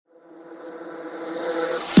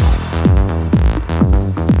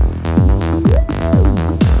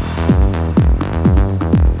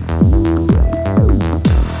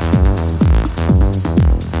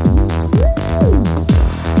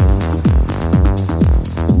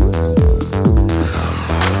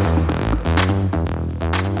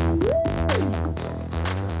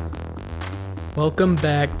Welcome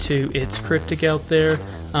back to It's Cryptic Out There.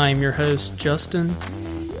 I'm your host, Justin,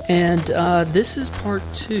 and this is part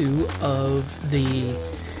 2 of the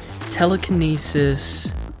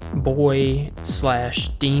telekinesis boy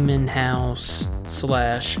 / demon house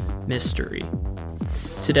 / mystery.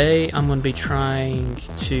 Today I'm going to be trying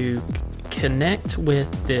to connect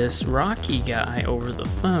with this Rocky guy over the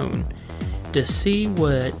phone to see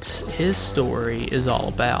what his story is all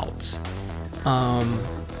about.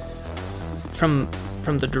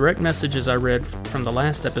 From the direct messages I read from the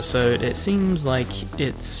last episode, it seems like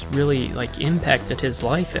it's really impacted his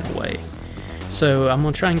life in a way. So I'm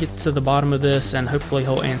gonna try and get to the bottom of this, and hopefully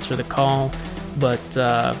he'll answer the call. But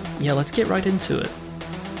let's get right into it.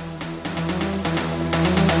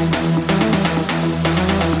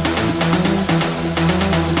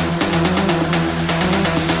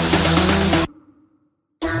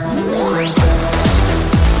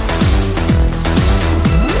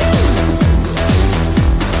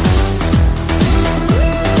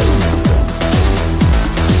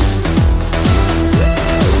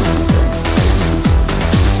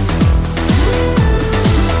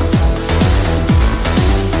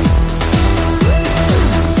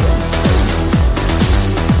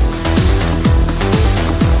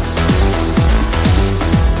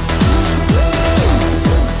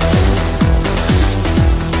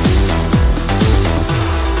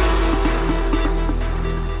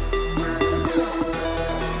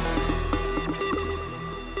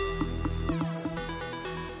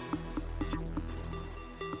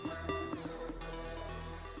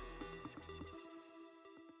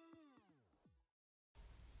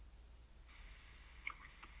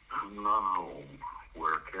 I'm not home.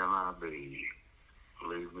 Where can I be?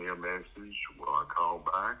 Leave me a message. Will I call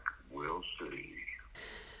back? We'll see.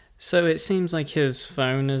 So it seems like his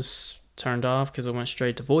phone is turned off because it went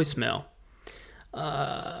straight to voicemail.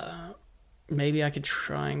 Maybe I could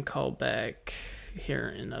try and call back here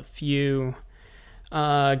in a few.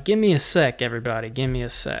 Give me a sec, everybody. Give me a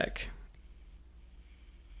sec.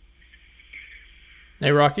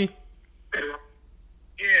 Hey, Rocky?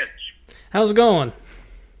 Yes. How's it going?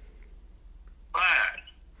 Fine.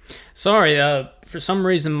 Sorry, for some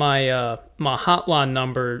reason my my hotline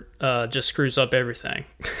number just screws up everything.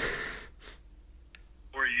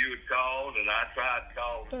 Where you had called and I tried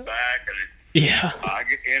calling back and Yeah. I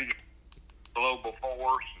get into global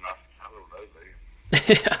force and I don't know.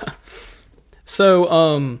 Yeah.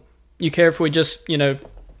 So, you care if we just,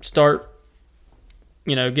 start,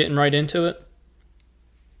 getting right into it?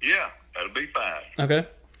 Yeah, that'll be fine. Okay.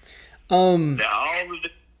 Now, all of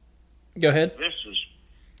this, Go ahead. this is,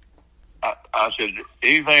 I said,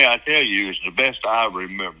 anything I tell you is the best I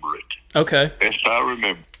remember it. Okay. Best I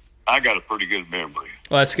remember. I got a pretty good memory.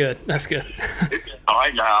 Well, that's good. That's good. All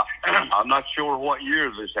right, now, I'm not sure what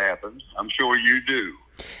year this happened. I'm sure you do.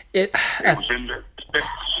 It was in the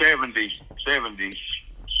 70s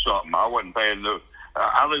something. I wasn't paying no.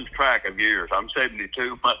 I lose track of years. I'm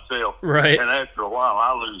 72 myself. Right. And after a while,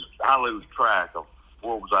 I lose track of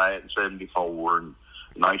where was I at in 74 and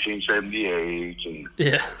 1978. And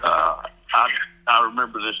yeah. I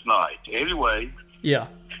remember this night. Anyway. Yeah.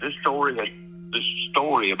 This story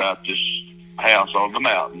about this house on the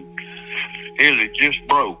mountain. It just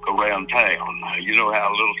broke around town. You know how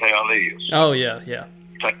a little town is. Oh yeah, yeah.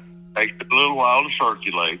 Takes a little while to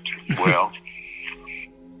circulate. Well,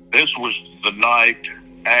 this was the night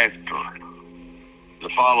after, the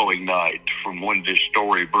following night from when this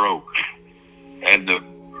story broke. And the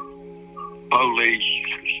police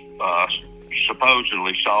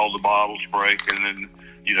supposedly saw the bottles breaking and,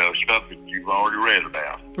 stuff that you've already read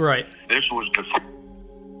about. Right. This was the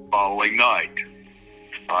following night.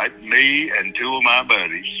 Right? Me and two of my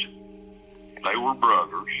buddies, they were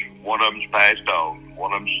brothers. One of them's passed on.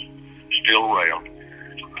 One of them's still around.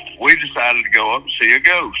 We decided to go up and see a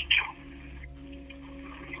ghost.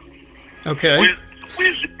 Okay. We're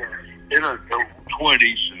in our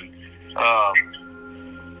 20s and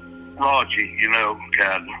raunchy,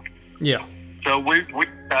 kind of. Yeah. So we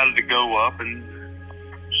decided to go up and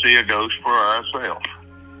see a ghost for ourselves.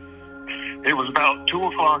 It was about 2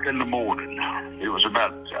 o'clock in the morning. It was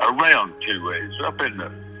about around 2. It was up in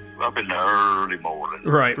the early morning.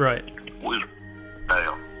 Right, right. We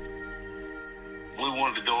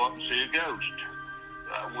wanted to go up and see a ghost.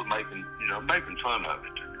 We're making fun of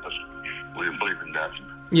it because we didn't believe in nothing.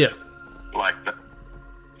 Yeah. Like that.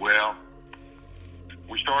 Well,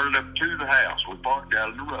 we started up to the house. We parked out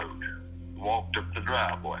of the road, walked up the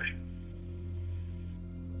driveway,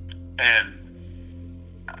 and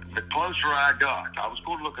the closer I got, I was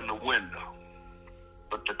going to look in the window,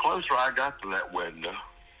 but the closer I got to that window,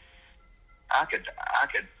 I could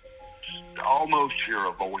almost hear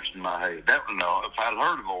a voice in my head. No, if I'd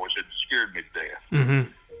heard a voice, it scared me to death.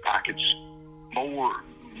 Mm-hmm. I could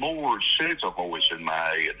more sense a voice in my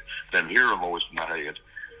head than hear a voice in my head.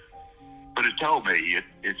 But it told me,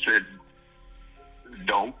 it said,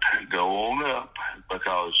 don't go on up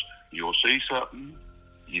because you'll see something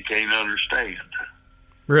you can't understand.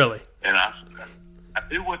 Really? And I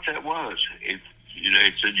knew what that was. It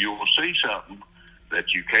said you will see something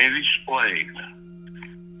that you can't explain.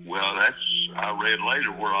 Well, I read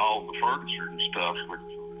later where all the furniture and stuff,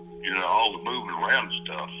 all the moving around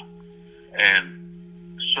stuff. And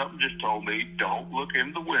something just told me, don't look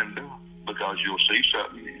in the window because you'll see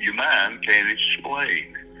something your mind can't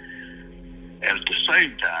explain. And at the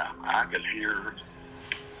same time, I could hear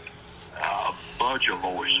a bunch of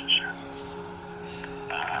voices.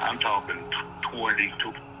 I'm talking 20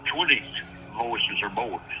 voices or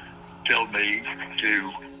more tell me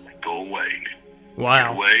to go away. Wow.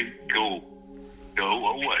 Get away, go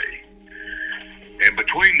away. And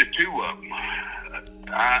between the two of them,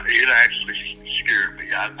 it actually scared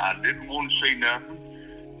me. I didn't want to see nothing.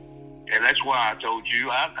 And that's why I told you,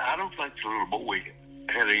 I don't think the little boy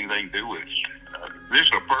had anything to do with it. This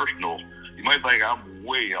is a personal, you may think I'm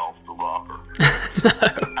way off the rocker.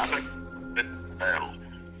 I think that's battle.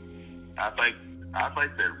 I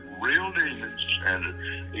think they're real demons, and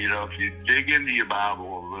if you dig into your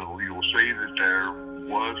Bible a little, you will see that there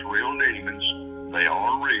was real demons. They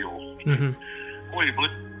are real. Mm-hmm. Well, you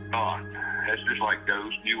believe in God. That's just like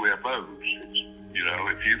ghosts and UFOs.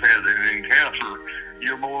 If you've had an encounter,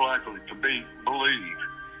 you're more likely to believe.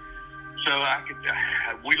 So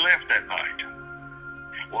we left that night.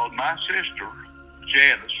 Well, my sister,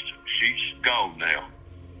 Janice, she's gone now.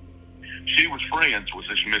 She was friends with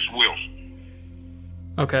this Miss Wilson.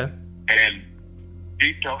 Okay. And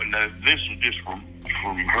she told me, this is just from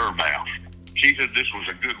her mouth. She said this was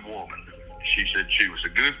a good woman. She said she was a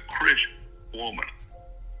good Christian woman.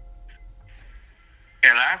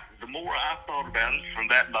 And the more I thought about it from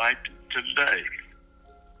that night to today,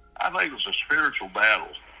 I think it was a spiritual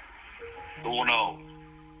battle going on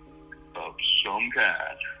of some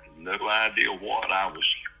kind. No idea what I was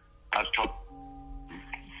told to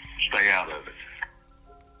stay out of it.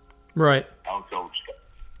 Right. I was told to stay.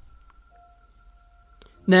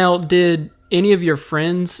 Now, did any of your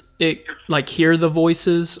friends hear the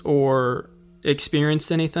voices or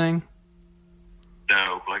experience anything?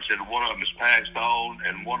 No, like I said, one of them has passed on,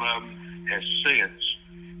 and one of them has since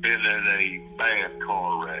been in a bad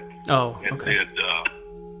car wreck. Oh, and okay.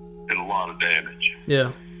 Did a lot of damage.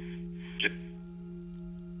 Yeah.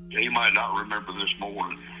 He might not remember this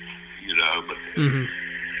morning, but Mm-hmm.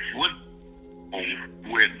 would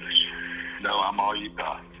witness. No, I'm all you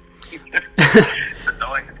got.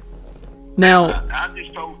 Now, I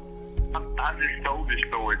just told this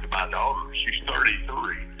story to my daughter. She's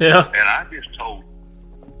 33. yeah. And I just told,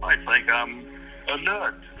 I think I'm a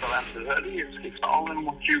nut. But I said, honey, it's all in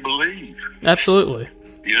what you believe. Absolutely.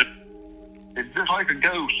 It's just like a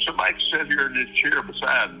ghost. Somebody can sit here in this chair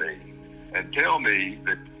beside me and tell me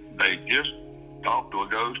that they just talked to a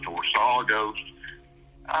ghost or saw a ghost.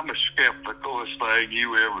 I'm the skepticalest thing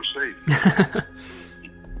you ever see.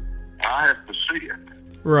 I have to see it.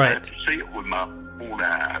 Right. I have to see it with my own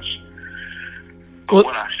eyes. But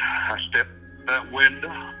when I step in that window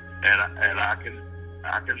and I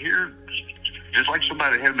can hear, just like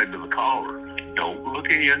somebody had me to the collar, don't look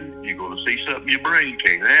in, you're going to see something your brain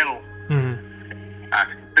can't handle. Mm-hmm. I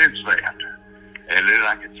can sense that. And then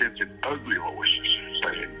I can sense it ugly voices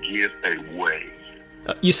saying, get away.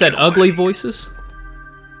 You said ugly voices?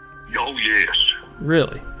 Oh, yes.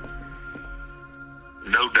 Really?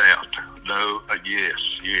 No doubt. No, yes.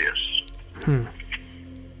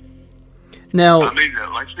 Now, I mean,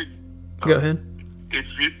 like I said, go ahead.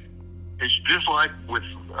 It's just like with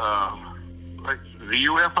like the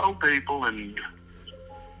UFO people, and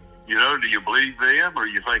do you believe them or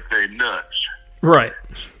you think they're nuts? Right.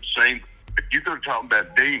 Same. You're going to talk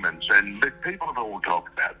about demons, and people don't want to talk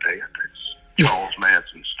about that. It's Charles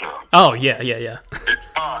Manson stuff. Oh yeah. It's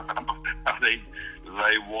not. I mean,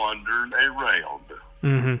 they wandered around.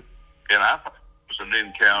 Mm-hmm. And I thought it was an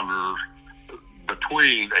encounter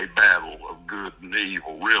between a battle of good and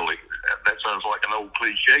evil, really. That sounds like an old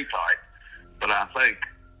cliche type, but I think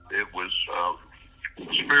it was a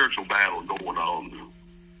spiritual battle going on.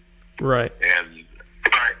 Right. And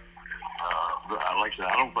like I said,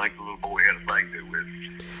 I don't think the little boy had a thing to do with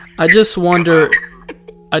it. I just wonder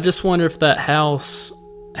if that house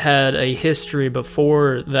had a history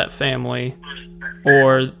before that family,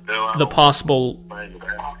 or the possible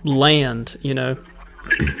land, It's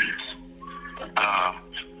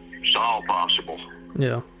all possible.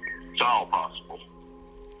 Yeah. It's all possible.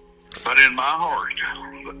 But in my heart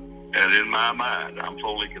and in my mind, I'm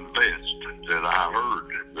fully convinced that I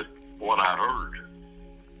heard what I heard.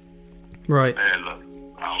 Right. And,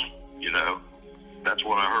 that's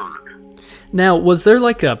what I heard. Now, was there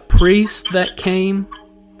like a priest that came?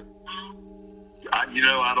 I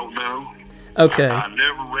don't know. Okay. I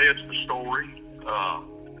never read the story.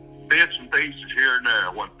 Bits and pieces here and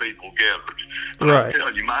there, what people gathered. But Right. I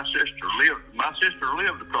tell you, my sister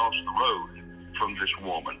lived across the road from this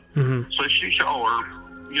woman. Mm-hmm. So she saw her,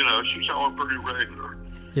 she saw her pretty regular.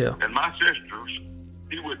 Yeah. And my sisters,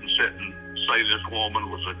 she wouldn't sit and say this woman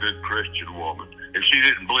was a good Christian woman if she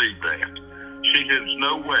didn't believe that. There's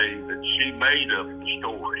no way that she made up the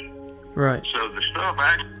story. Right. So the stuff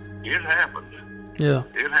it happened. Yeah.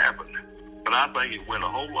 It happened. But I think it went a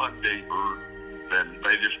whole lot deeper than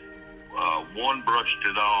they just, one brushed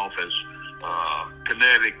it off as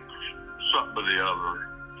kinetic, something or the other.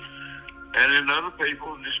 And then other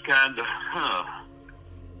people just kind of,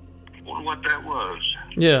 wonder what that was.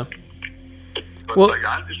 Yeah. But Well-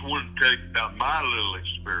 I just wanted to tell you about my little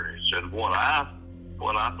experience and what I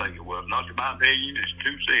think it was. Not my opinion, it's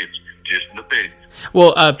 2 cents, just an opinion.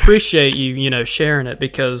 Well, I appreciate you, sharing it,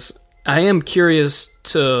 because I am curious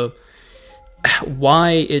to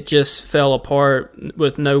why it just fell apart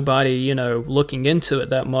with nobody, looking into it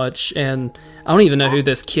that much. And I don't even know who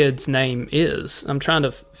this kid's name is. I'm trying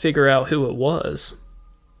to figure out who it was.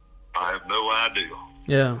 I have no idea.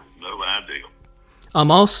 Yeah. No idea.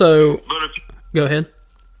 I'm also... But Go ahead.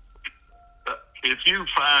 if you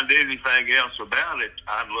find anything else about it,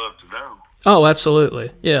 I'd love to know. Oh,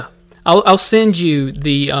 absolutely. Yeah. I'll send you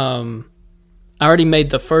the... I already made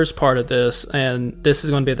the first part of this, and this is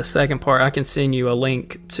going to be the second part. I can send you a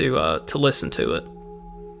link to listen to it.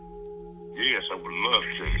 Yes, I would love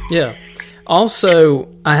to. Yeah. Also,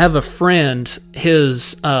 I have a friend.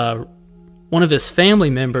 His one of his family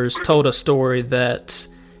members told a story that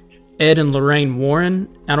Ed and Lorraine Warren.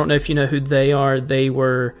 I don't know if you know who they are. They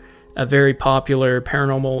were a very popular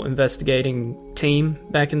paranormal investigating team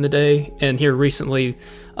back in the day, and here recently,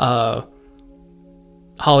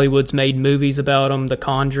 Hollywood's made movies about them, The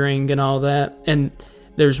Conjuring and all that. And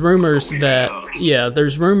there's rumors that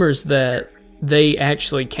they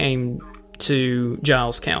actually came to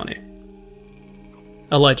Giles County,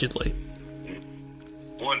 allegedly.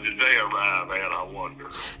 When did they arrive at, I wonder?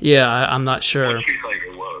 Yeah, I'm not sure. What do you think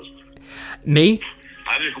it was? Me?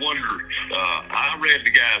 I just wonder, I read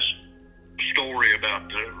the guy's story about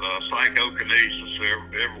psychokinesis,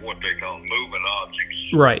 what they call moving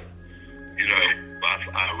objects. Right.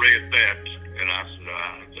 I read that, and I said,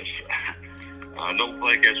 I don't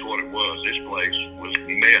think that's what it was. This place was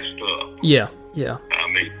messed up. Yeah. I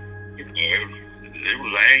mean, it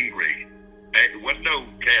was angry. It wasn't no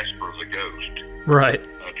Casper the Ghost. Right.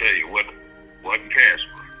 I tell you what, wasn't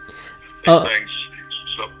Casper. Things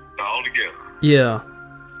all together. Yeah.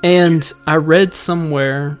 And I read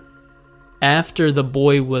somewhere after the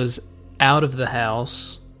boy was out of the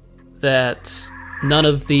house that none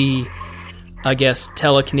of the, I guess,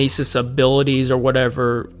 telekinesis abilities or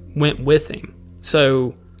whatever went with him.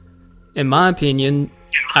 So, in my opinion,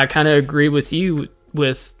 I kind of agree with you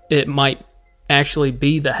with it might actually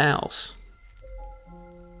be the house.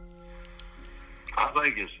 I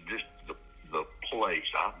think it's just the place.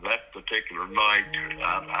 That particular night,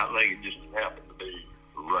 I think it just happened to be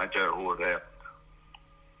right there where it happened.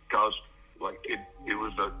 Because, it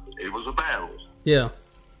was a battle. Yeah.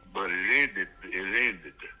 But it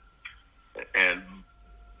ended. And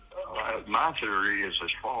my theory is as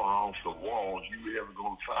far off the wall as you ever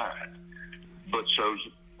going to find. But so's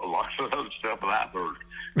a lot of other stuff that I've heard.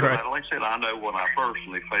 Right. Like I said, I know what I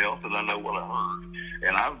personally felt, and I know what I heard.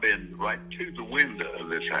 And I've been right to the window of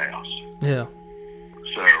this house. Yeah.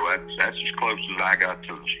 So that's as close as I got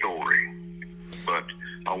to the story. But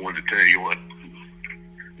I wanted to tell you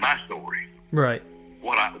my story. Right.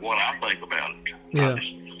 What I think about it. Yeah.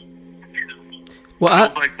 I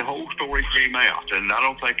don't think the whole story came out, and I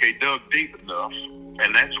don't think they dug deep enough.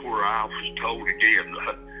 And that's where I was told again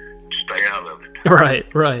to stay out of it.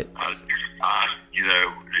 Right.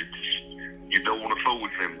 You don't want to fool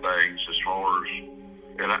with them things as far as,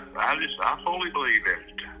 and I fully believe in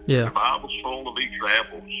it. Yeah. The Bible's full of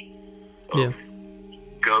examples of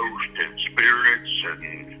ghosts and spirits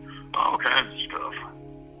and all kinds of stuff.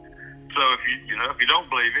 So if you don't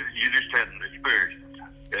believe it, you just haven't experienced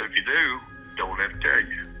it. And if you do, don't have to tell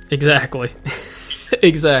you. Exactly.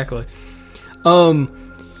 Exactly.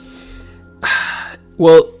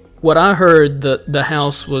 Well, what I heard, the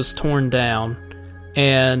house was torn down,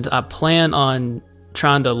 and I plan on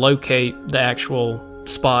trying to locate the actual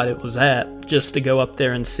spot it was at, just to go up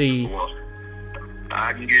there and see? Well,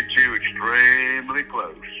 I can get you extremely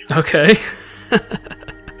close. Okay.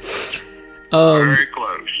 Very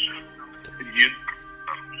close.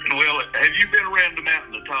 Well, have you been around the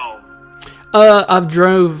mountain at all? I've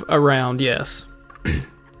drove around, yes.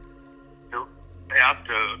 Out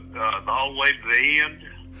to all the way to the end,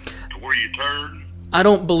 to where you turn? I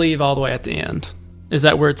don't believe all the way at the end. Is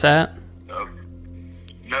that where it's at?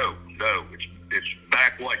 No. It's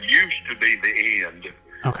back what used to be the end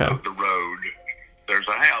of the road. There's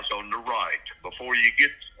a house on the right. Before you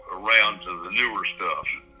get around to the newer stuff,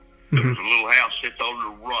 there's a little house sits on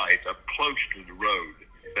the right, up close to the road.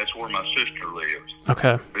 That's where my sister lives.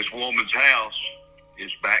 Okay. This woman's house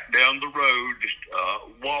is back down the road, just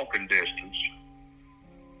walking distance.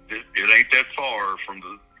 It ain't that far from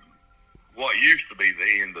what used to be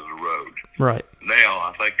the end of the road. Right. Now,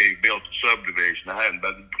 I think they built a subdivision. I haven't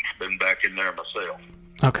been back in there myself.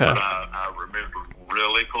 Okay. But I remember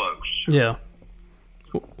really close. Yeah.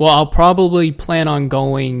 Well, I'll probably plan on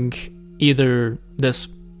going either this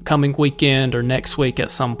coming weekend or next week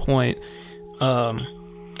at some point,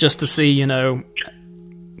 just to see,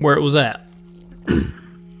 where it was at.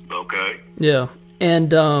 Okay. Yeah.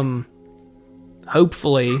 And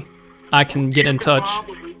hopefully I can get in touch.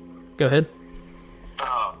 Go ahead.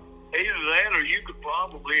 Either that or you could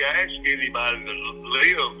probably ask anybody that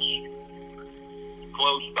lives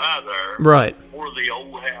close by there. Right. Where the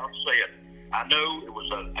old house said. I know it was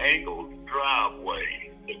an angled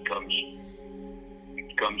driveway that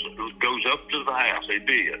goes up to the house. They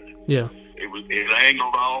did. Yeah. It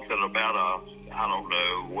angled off at about I don't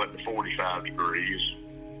know, 45 degrees.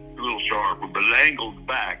 A little sharper, but it angled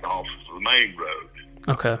back off the main road.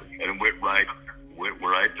 Okay. And went right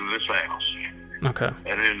to this house. Okay.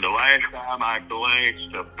 And then the last time I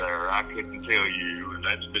glanced up there, I couldn't tell you, and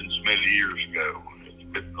that's been so many years ago. It's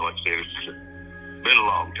been, like I said, it's been a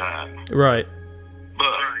long time. Right.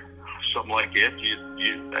 But something like that,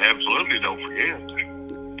 you absolutely don't forget.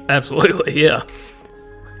 Absolutely, yeah.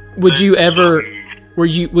 Would you ever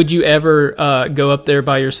go up there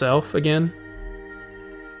by yourself again?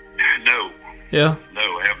 No. Yeah. No,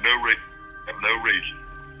 I have no reason.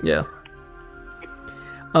 Yeah.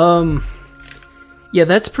 Yeah,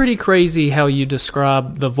 that's pretty crazy how you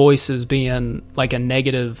describe the voices being like a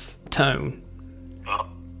negative tone.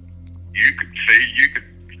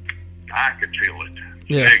 I could feel it.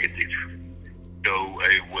 Yeah. Negative. Go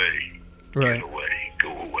away. Right. Get away.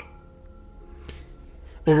 Go away.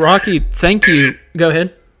 Well, Rocky, thank you. Go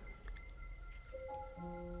ahead.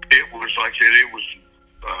 It was, like I said, it was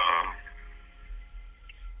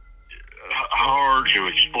hard to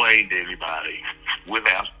explain to anybody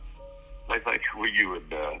without, they think, well, you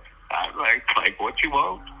would, I think what you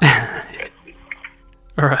want.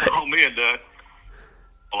 All right. Oh, me and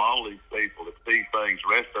all these people that see things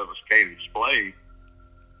the rest of us can't explain.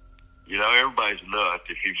 Everybody's nuts.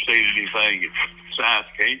 If you've seen anything that science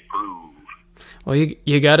can't prove. Well,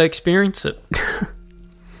 you got to experience it.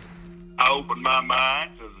 I opened my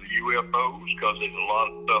mind to the UFOs because there's a lot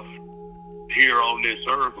of stuff here on this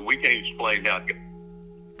earth and we can't explain how.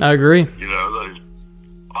 I agree. There's a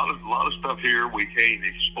lot of stuff here we can't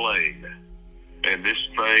explain, and this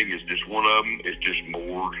thing is just one of them. It's just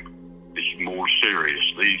more. It's more serious.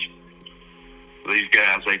 These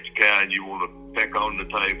guys ain't the kind you want to pick on the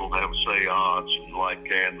table, have a seance, and light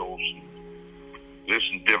candles. This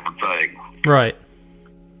is a different thing. Right.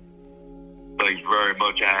 Things very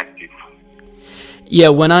much active. Yeah,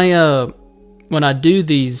 when I do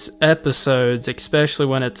these episodes, especially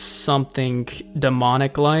when it's something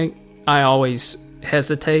demonic like, I always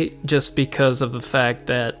hesitate just because of the fact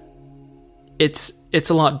that it's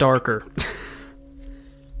a lot darker.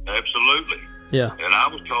 Absolutely. Yeah. And I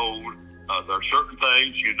was told there are certain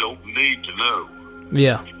things you don't need to know.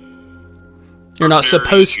 Yeah. You're not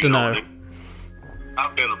supposed to know.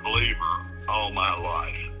 I've been a believer all my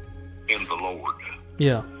life in the Lord.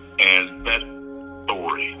 Yeah. And that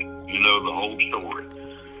story, the whole story.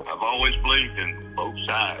 I've always believed in both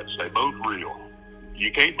sides. They both real.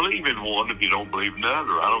 You can't believe in one if you don't believe in the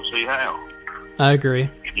other. I don't see how. I agree.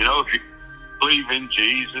 If you believe in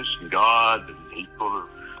Jesus and God and He's going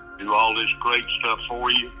to do all this great stuff for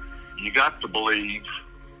you, you got to believe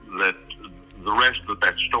that the rest of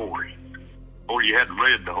that story, or you hadn't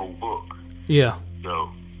read the whole book. Yeah.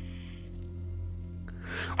 So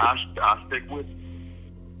I stick with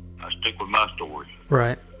my story.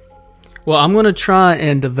 Right. Well, I'm going to try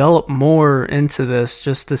and develop more into this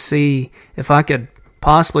just to see if I could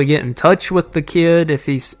possibly get in touch with the kid if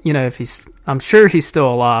he's, I'm sure he's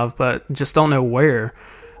still alive, but just don't know where.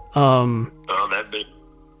 That'd be.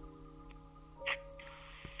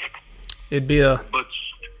 It'd be a... But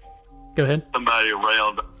Go ahead. somebody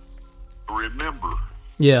around, remember.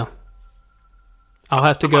 Yeah. I'll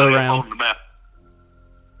have to go Somebody up around. on the mountain.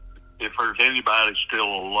 If there's anybody still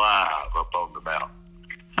alive up on the mountain.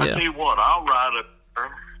 I Yeah. tell you what, I'll ride up there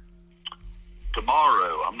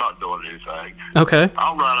tomorrow. I'm not doing anything. Okay.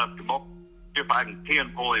 I'll ride up tomorrow if I can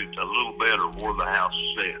pinpoint a little better where the house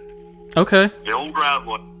is at. Okay. The old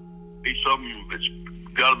driveway, it's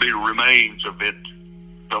got to be remains of it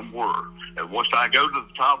somewhere. And once I go to the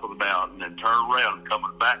top of the mountain and turn around,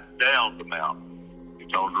 coming back down the mountain,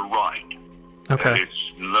 it's on the right. Okay. And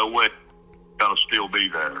it's no way got to still be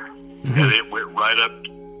there. Mm-hmm. And it went right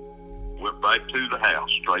to the house,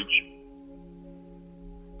 straight.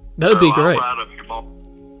 That would be So great. I'll ride up tomorrow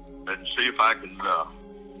and see if I can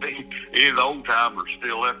see any of the old timers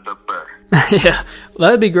still left up there. Yeah.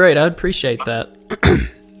 That would be great. I'd appreciate that.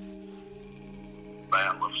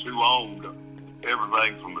 Atlas, who owned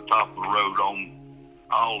everything from the top of the road on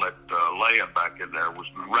all that land back in there was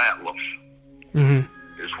the Ratliffs. Mm-hmm.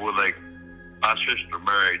 Is where my sister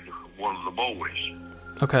married one of the boys.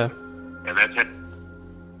 Okay. And that's how,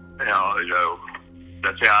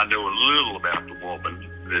 that's how I know a little about the woman.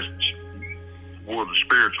 It's where the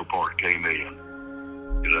spiritual part came in.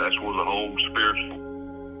 That's where the whole spiritual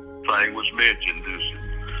thing was mentioned.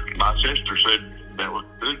 My sister said that was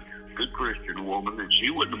a good Christian woman, and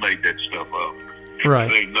she wouldn't have made that stuff up. Right.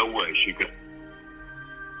 There ain't no way she could.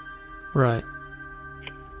 Right.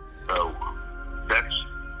 So that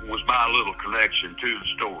was my little connection to the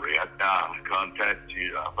story. I contacted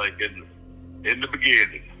you, I think, in the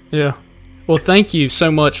beginning. Yeah. Well, thank you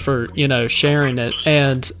so much for, sharing it.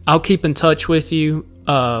 And I'll keep in touch with you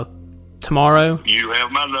tomorrow. You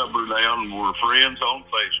have my number now, and we're friends on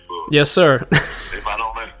Facebook. Yes, sir. If I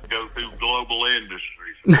don't have to go through global industry.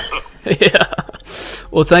 Yeah.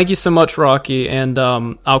 Well, thank you so much, Rocky, and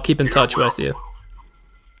I'll keep in touch with you.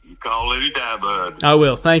 You call anytime, bud. I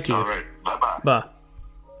will. Thank you. All right. Bye-bye. Bye.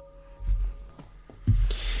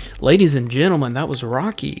 Ladies and gentlemen, that was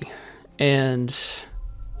Rocky, and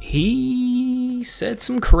he said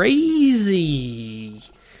some crazy,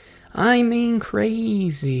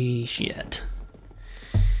 crazy shit.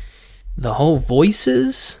 The whole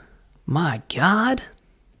voices, my God.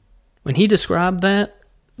 When he described that,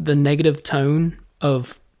 the negative tone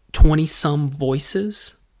of 20-some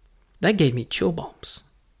voices, that gave me chill bumps.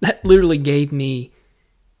 That literally gave me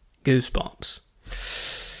goosebumps.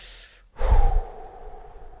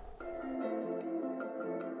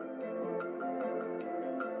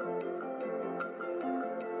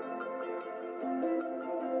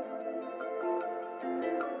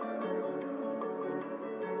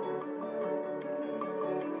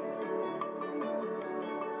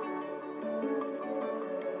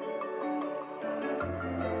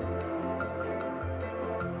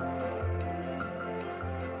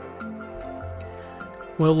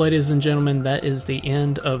 Well, ladies and gentlemen, that is the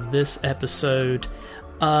end of this episode.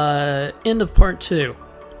 End of part 2.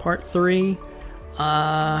 Part 3,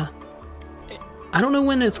 I don't know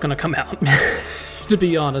when it's going to come out, to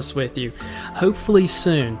be honest with you. Hopefully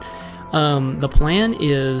soon. The plan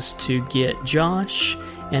is to get Josh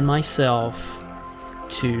and myself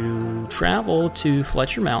to travel to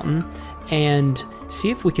Fletcher Mountain and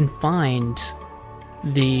see if we can find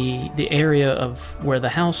the area of where the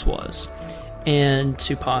house was, and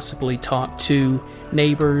to possibly talk to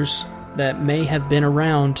neighbors that may have been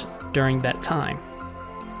around during that time.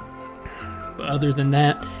 But other than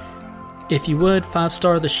that, if you would,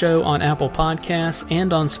 5-star the show on Apple Podcasts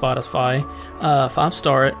and on Spotify.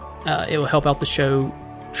 5-star it. It will help out the show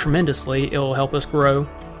tremendously. It will help us grow.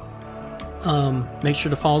 Make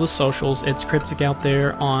sure to follow the socials. It's Cryptic Out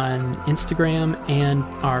There on Instagram and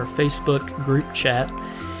our Facebook group chat.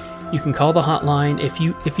 You can call the hotline if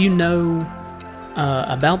you know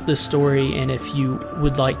about this story, and if you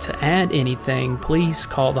would like to add anything, please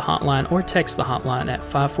call the hotline or text the hotline at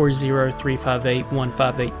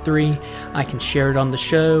 540-358-1583. I can share it on the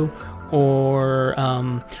show, or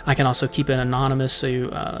I can also keep it anonymous so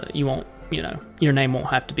you won't, your name won't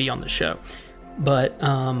have to be on the show. But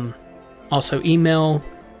also email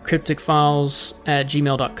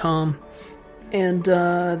crypticfiles@gmail.com. And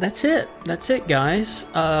that's it. That's it, guys.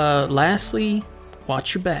 Lastly,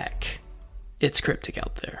 watch your back. It's cryptic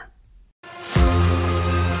out there.